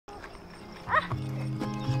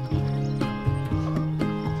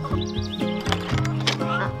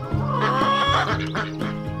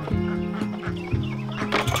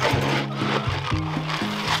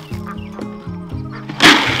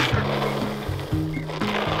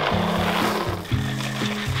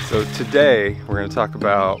So today we're going to talk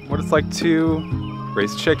about what it's like to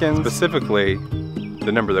raise chickens, specifically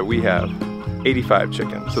the number that we have, 85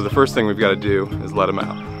 chickens. So the first thing we've got to do is let them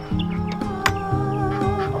out.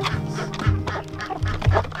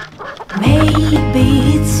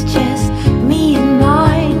 Maybe it's just me and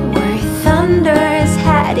mine, where thunder has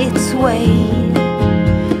had its way,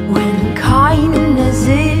 when kindness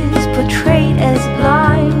is portrayed as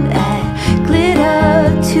blind and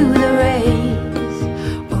glitter to the rays.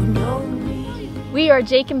 Oh no, me. We are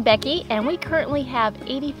Jake and Becky, and we currently have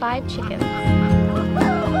 85 chickens.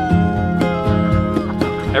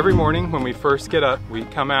 Every morning when we first get up, we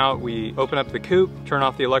come out, we open up the coop, turn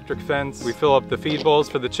off the electric fence, we fill up the feed bowls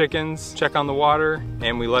for the chickens, check on the water,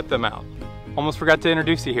 and we let them out. Almost forgot to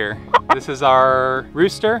introduce you here. This is our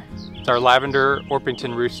rooster. It's our lavender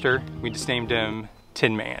Orpington rooster. We just named him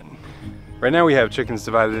Tin Man. Right now we have chickens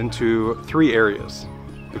divided into 3 areas.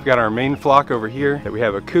 We've got our main flock over here that we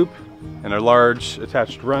have a coop and a large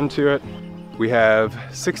attached run to it. We have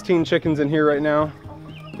 16 chickens in here right now.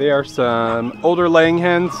 They are some older laying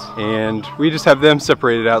hens, and we just have them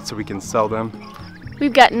separated out so we can sell them.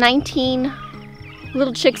 We've got 19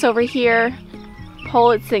 little chicks over here,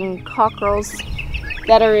 pullets and cockerels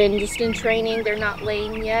that are just in training. They're not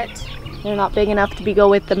laying yet. They're not big enough to go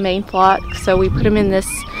with the main flock, so we put them in this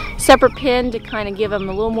separate pen to kind of give them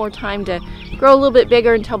a little more time to grow a little bit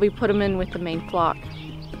bigger until we put them in with the main flock.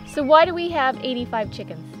 So why do we have 85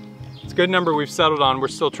 chickens? It's a good number we've settled on. We're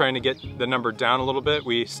still trying to get the number down a little bit.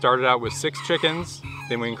 We started out with 6 chickens,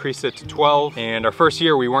 then we increased it to 12. And our first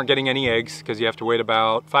year we weren't getting any eggs because you have to wait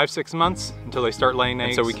about 5-6 months until they start laying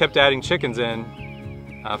eggs. And so we kept adding chickens in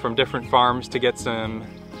from different farms to get some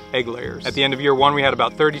egg layers. At the end of year 1 we had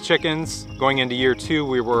about 30 chickens. Going into year 2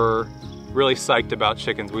 we were really psyched about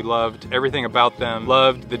chickens. We loved everything about them,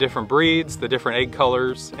 loved the different breeds, the different egg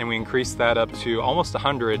colors, and we increased that up to almost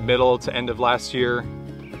 100 middle to end of last year.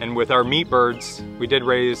 And with our meat birds, we did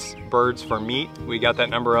raise birds for meat. We got that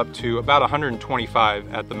number up to about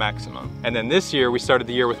 125 at the maximum. And then this year, we started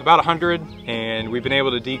the year with about 100, and we've been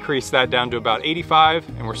able to decrease that down to about 85,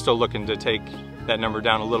 and we're still looking to take that number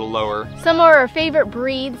down a little lower. Some of our favorite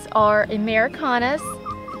breeds are Americanas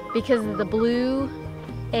because of the blue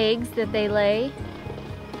eggs that they lay.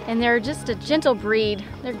 And they're just a gentle breed.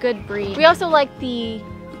 They're a good breed. We also like the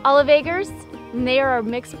Olive Eggers. And they are a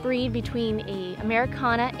mixed breed between a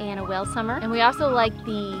Americana and a Welsummer. And we also like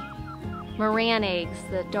the Moran eggs,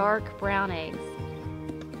 the dark brown eggs.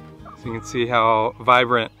 So you can see how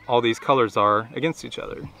vibrant all these colors are against each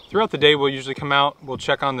other. Throughout the day we'll usually come out, we'll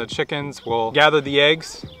check on the chickens, we'll gather the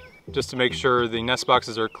eggs just to make sure the nest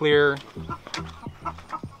boxes are clear.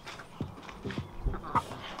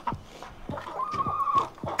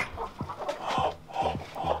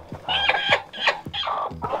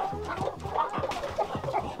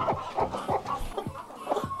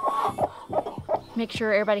 Make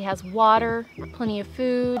sure everybody has water, plenty of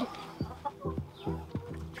food.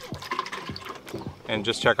 And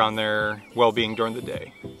just check on their well-being during the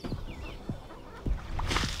day.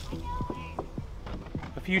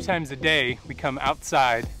 A few times a day we come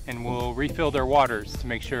outside and we'll refill their waters to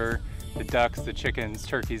make sure the ducks, the chickens,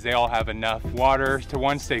 turkeys, they all have enough water to,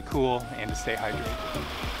 one, stay cool and to stay hydrated.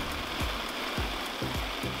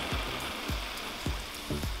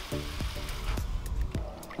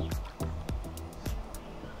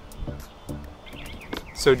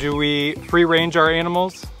 So do we free range our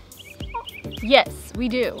animals? Yes, we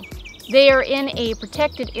do. They are in a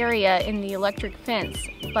protected area in the electric fence,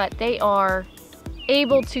 but they are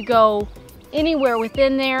able to go anywhere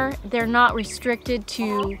within there. They're not restricted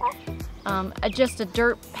to just a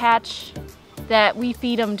dirt patch that we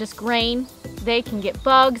feed them just grain. They can get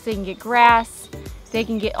bugs, they can get grass, they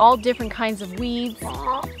can get all different kinds of weeds,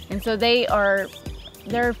 and so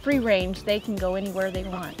they're free range. They can go anywhere they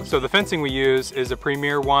want. So the fencing we use is a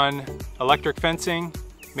Premier 1 electric fencing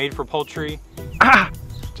made for poultry.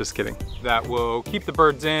 Just kidding. That will keep the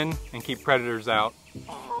birds in and keep predators out.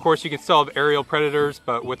 Of course, you can still have aerial predators,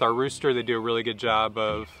 but with our rooster, they do a really good job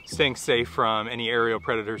of staying safe from any aerial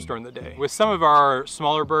predators during the day. With some of our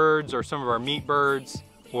smaller birds or some of our meat birds,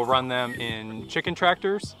 we'll run them in chicken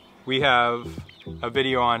tractors. We have a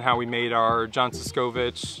video on how we made our John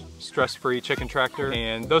Siskovich stress-free chicken tractor,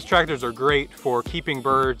 and those tractors are great for keeping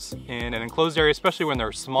birds in an enclosed area, especially when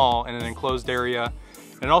they're small in an enclosed area.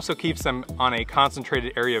 And it also keeps them on a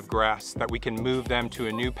concentrated area of grass that we can move them to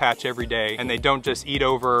a new patch every day, and they don't just eat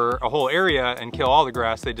over a whole area and kill all the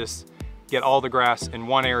grass. They just get all the grass in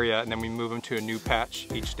one area, and then we move them to a new patch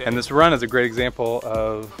each day. And this run is a great example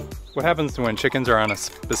of what happens when chickens are on a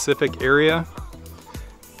specific area.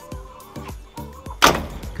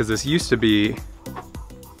 Because this used to be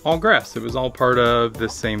all grass. It was all part of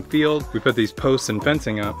this same field. We put these posts and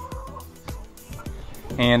fencing up.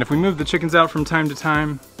 And if we move the chickens out from time to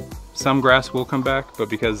time, some grass will come back, but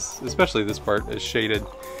because especially this part is shaded,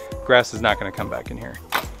 grass is not gonna come back in here.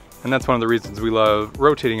 And that's one of the reasons we love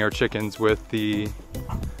rotating our chickens with the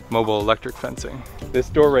mobile electric fencing. This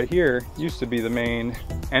door right here used to be the main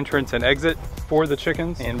entrance and exit for the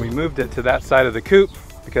chickens, and we moved it to that side of the coop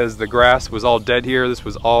because the grass was all dead here. This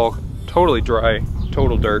was all totally dry,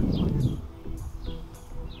 total dirt.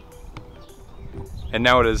 And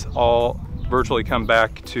now it is all virtually come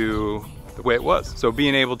back to the way it was. So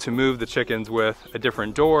being able to move the chickens with a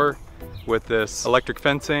different door, with this electric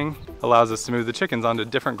fencing, allows us to move the chickens onto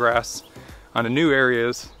different grass, onto new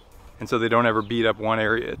areas, and so they don't ever beat up one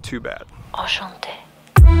area too bad. Enchanté.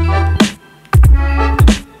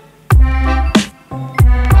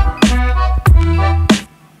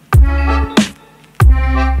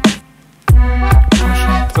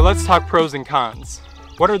 So let's talk pros and cons.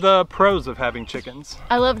 What are the pros of having chickens?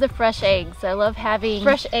 I love the fresh eggs. I love having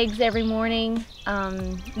fresh eggs every morning.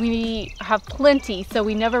 We have plenty, so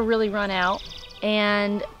we never really run out.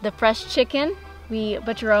 And the fresh chicken, we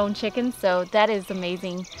butcher our own chicken, so that is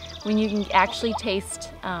amazing when you can actually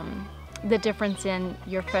taste the difference in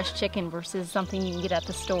your fresh chicken versus something you can get at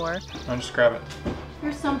the store. I'll just grab it.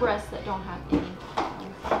 There's some breasts that don't have any.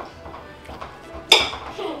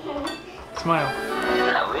 Smile.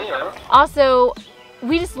 Also,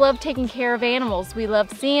 we just love taking care of animals. We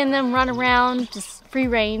love seeing them run around, just free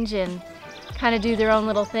range and kind of do their own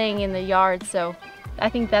little thing in the yard. So I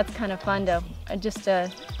think that's kind of fun to just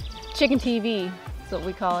chicken TV is what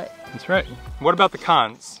we call it. That's right. What about the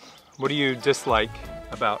cons? What do you dislike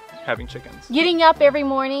about having chickens? Getting up every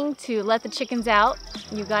morning to let the chickens out.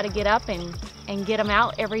 You got to get up and get them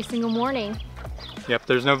out every single morning. Yep,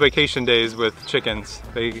 there's no vacation days with chickens.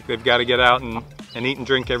 They've got to get out and eat and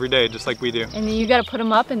drink every day, just like we do. And then you got to put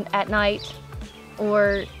them up at night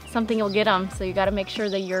or something will get them. So you got to make sure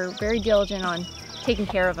that you're very diligent on taking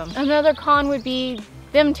care of them. Another con would be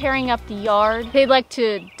them tearing up the yard. They like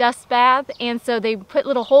to dust bath, and so they put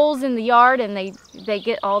little holes in the yard and they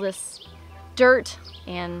get all this dirt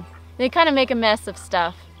and they kind of make a mess of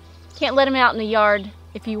stuff. Can't let them out in the yard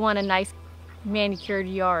if you want a nice manicured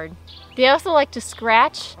yard. They also like to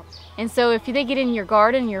scratch, and so if they get in your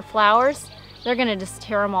garden, your flowers, they're gonna just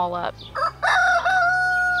tear them all up.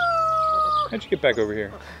 How'd you get back over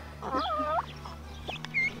here?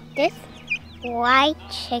 This white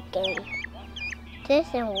chicken. This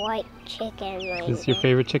is white chicken. Is this your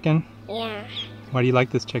favorite chicken? Yeah. Why do you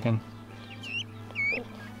like this chicken?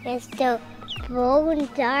 It's the glow in the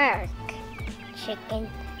dark chicken.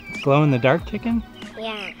 Glow in the dark chicken?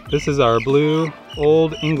 Yeah. This is our blue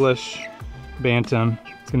Old English bantam.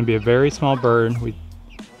 It's gonna be a very small bird.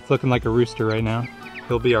 It's looking like a rooster right now.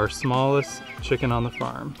 He'll be our smallest chicken on the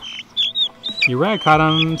farm. Uriah caught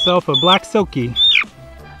himself a black silkie.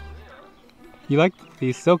 You like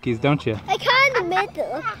these silkies, don't you? I caught in the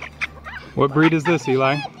middle. What breed is this,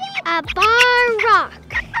 Eli? A barred rock.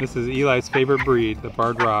 This is Eli's favorite breed, the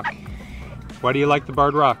barred rock. Why do you like the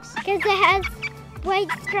barred rocks? Because it has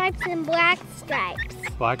white stripes and black stripes.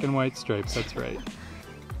 Black and white stripes, that's right.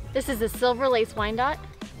 This is a silver lace Wyandotte.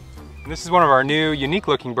 This is one of our new unique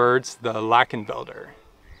looking birds, the Lackenfelder.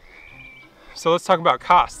 So let's talk about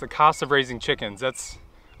cost. The cost of raising chickens. That's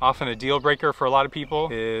often a deal breaker for a lot of people,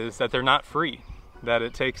 is that they're not free. That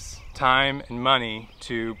it takes time and money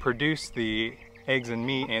to produce the eggs and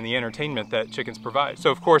meat and the entertainment that chickens provide. So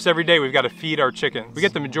of course every day we've got to feed our chickens. We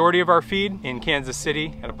get the majority of our feed in Kansas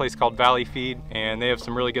City at a place called Valley Feed, and they have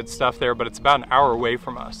some really good stuff there, but it's about an hour away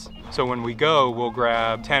from us. So when we go, we'll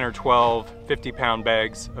grab 10 or 12 50-pound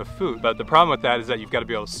bags of food. But the problem with that is that you've got to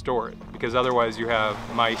be able to store it, because otherwise you have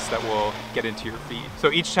mice that will get into your feed.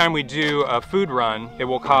 So each time we do a food run, it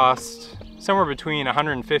will cost somewhere between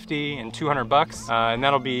 150 and 200 bucks, and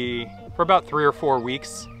that'll be for about 3 or 4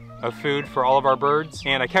 weeks of food for all of our birds.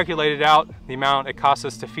 And I calculated out the amount it costs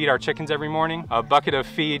us to feed our chickens every morning. A bucket of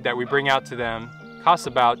feed that we bring out to them costs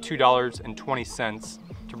about $2.20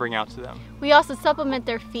 to bring out to them. We also supplement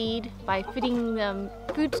their feed by feeding them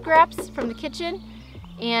food scraps from the kitchen,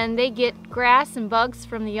 and they get grass and bugs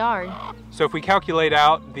from the yard. So if we calculate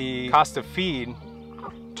out the cost of feed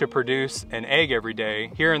to produce an egg every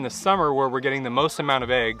day, here in the summer where we're getting the most amount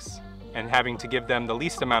of eggs and having to give them the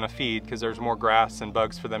least amount of feed because there's more grass and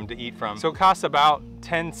bugs for them to eat from. So it costs about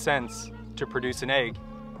 10 cents to produce an egg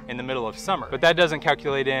in the middle of summer. But that doesn't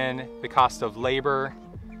calculate in the cost of labor,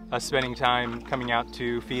 us spending time coming out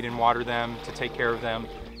to feed and water them, to take care of them,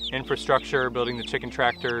 infrastructure, building the chicken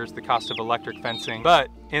tractors, the cost of electric fencing. But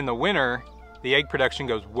in the winter, the egg production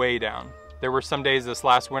goes way down. There were some days this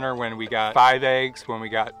last winter when we got 5 eggs, when we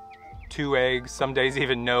got 2 eggs, some days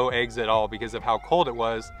even no eggs at all because of how cold it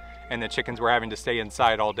was and the chickens were having to stay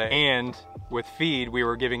inside all day. And with feed, we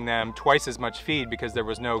were giving them twice as much feed because there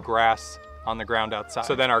was no grass on the ground outside.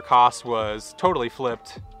 So then our cost was totally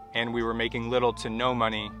flipped and we were making little to no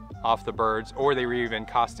money off the birds, or they were even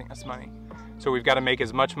costing us money. So we've got to make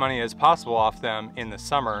as much money as possible off them in the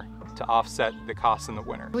summer to offset the costs in the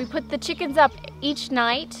winter. We put the chickens up each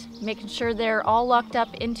night, making sure they're all locked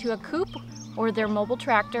up into a coop or their mobile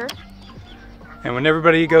tractor. And when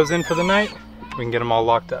everybody goes in for the night, we can get them all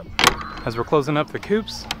locked up. As we're closing up the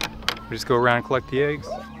coops, we just go around and collect the eggs.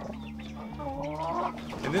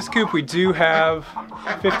 In this coop we do have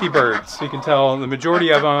 50 birds. So you can tell the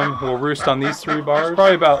majority of them will roost on these 3 bars.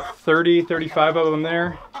 Probably about 30, 35 of them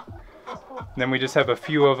there. And then we just have a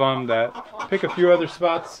few of them that pick a few other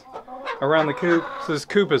spots around the coop. So this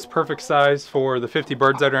coop is perfect size for the 50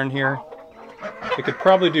 birds that are in here. It could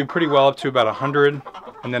probably do pretty well up to about 100,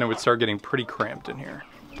 and then it would start getting pretty cramped in here.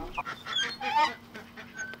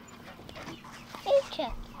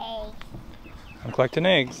 I'm collecting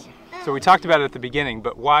eggs. So we talked about it at the beginning,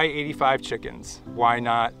 but why 85 chickens? Why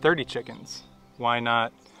not 30 chickens? Why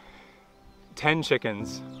not 10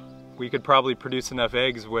 chickens? We could probably produce enough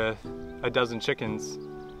eggs with a dozen chickens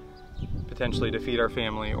potentially to feed our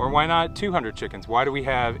family. Or why not 200 chickens? Why do we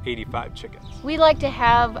have 85 chickens? We like to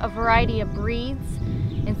have a variety of breeds,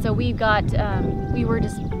 and so we were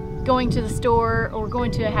just going to the store or going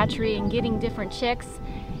to a hatchery and getting different chicks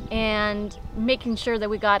and making sure that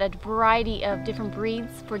we got a variety of different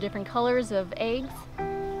breeds for different colors of eggs.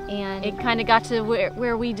 And it kind of got to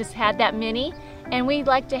where we just had that many, and we'd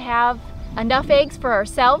like to have enough eggs for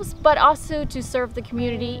ourselves, but also to serve the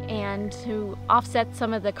community and to offset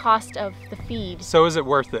some of the cost of the feed. So is it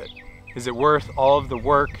worth it? Is it worth all of the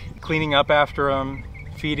work, cleaning up after them,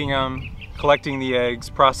 feeding them, collecting the eggs,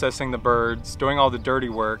 processing the birds, doing all the dirty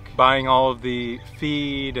work, buying all of the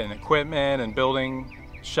feed and equipment and building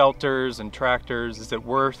shelters and tractors? Is it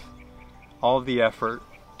worth all of the effort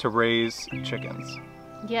to raise chickens?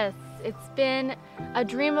 Yes, it's been a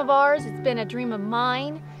dream of ours, it's been a dream of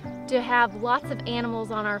mine to have lots of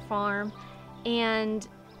animals on our farm, and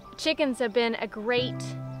chickens have been a great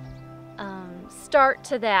start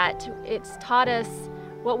to that. It's taught us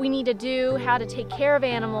what we need to do, how to take care of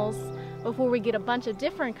animals before we get a bunch of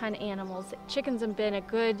different kind of animals. Chickens have been a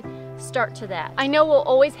good start to that. I know we'll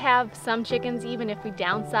always have some chickens even if we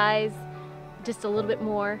downsize just a little bit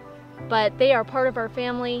more, but they are part of our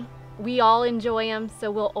family. We all enjoy them,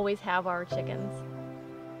 so we'll always have our chickens.